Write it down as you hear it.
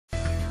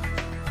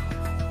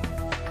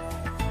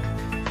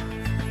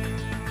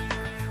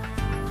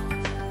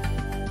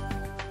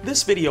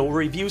This video will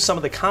review some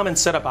of the common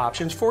setup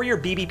options for your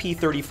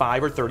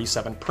BBP35 or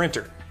 37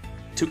 printer.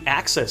 To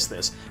access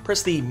this,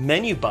 press the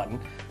Menu button,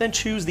 then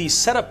choose the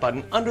Setup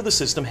button under the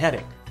System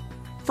heading.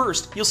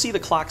 First, you'll see the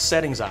Clock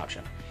Settings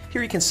option.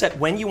 Here you can set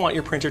when you want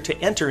your printer to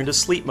enter into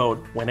sleep mode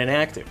when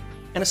inactive,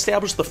 and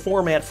establish the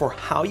format for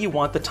how you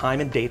want the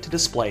time and date to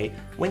display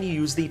when you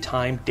use the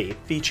Time Date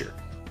feature.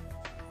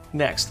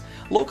 Next,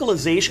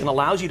 Localization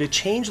allows you to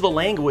change the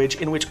language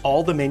in which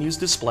all the menus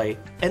display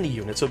and the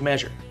units of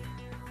measure.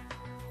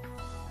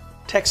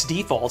 Text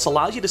Defaults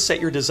allows you to set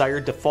your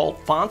desired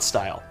default font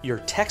style, your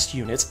text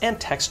units, and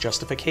text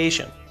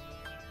justification.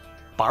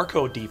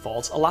 Barcode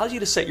Defaults allows you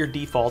to set your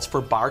defaults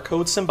for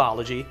barcode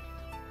symbology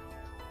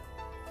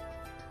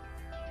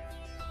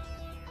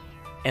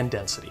and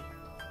density.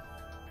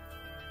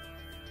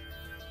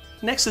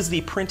 Next is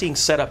the Printing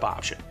Setup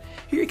option.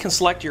 Here you can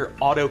select your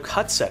Auto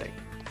Cut setting.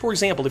 For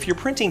example, if you're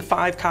printing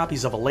 5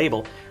 copies of a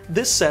label,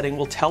 this setting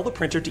will tell the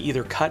printer to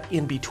either cut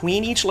in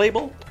between each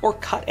label or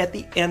cut at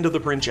the end of the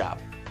print job.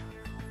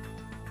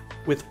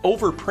 With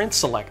Overprint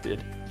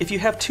selected, if you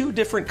have 2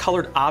 different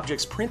colored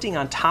objects printing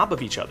on top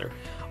of each other,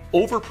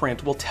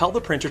 Overprint will tell the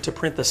printer to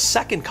print the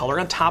second color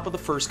on top of the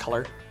first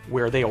color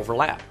where they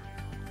overlap.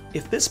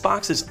 If this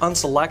box is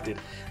unselected,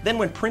 then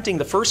when printing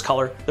the first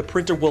color, the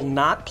printer will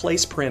not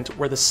place print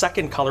where the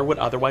second color would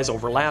otherwise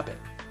overlap it.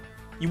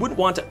 You wouldn't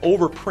want to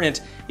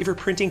overprint if you're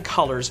printing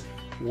colors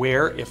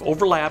where, if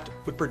overlapped,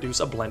 would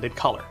produce a blended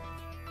color.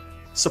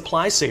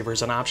 Supply Saver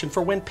is an option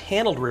for when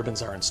paneled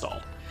ribbons are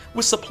installed.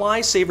 With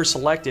Supply Saver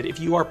selected, if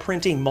you are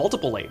printing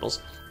multiple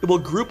labels, it will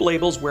group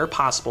labels where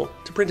possible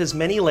to print as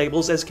many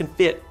labels as can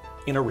fit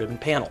in a ribbon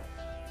panel.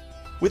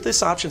 With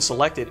this option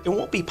selected, it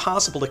won't be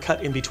possible to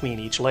cut in between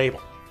each label.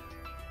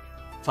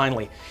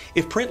 Finally,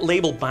 if Print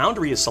Label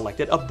Boundary is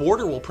selected, a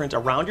border will print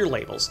around your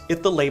labels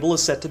if the label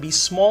is set to be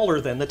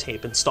smaller than the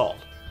tape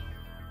installed.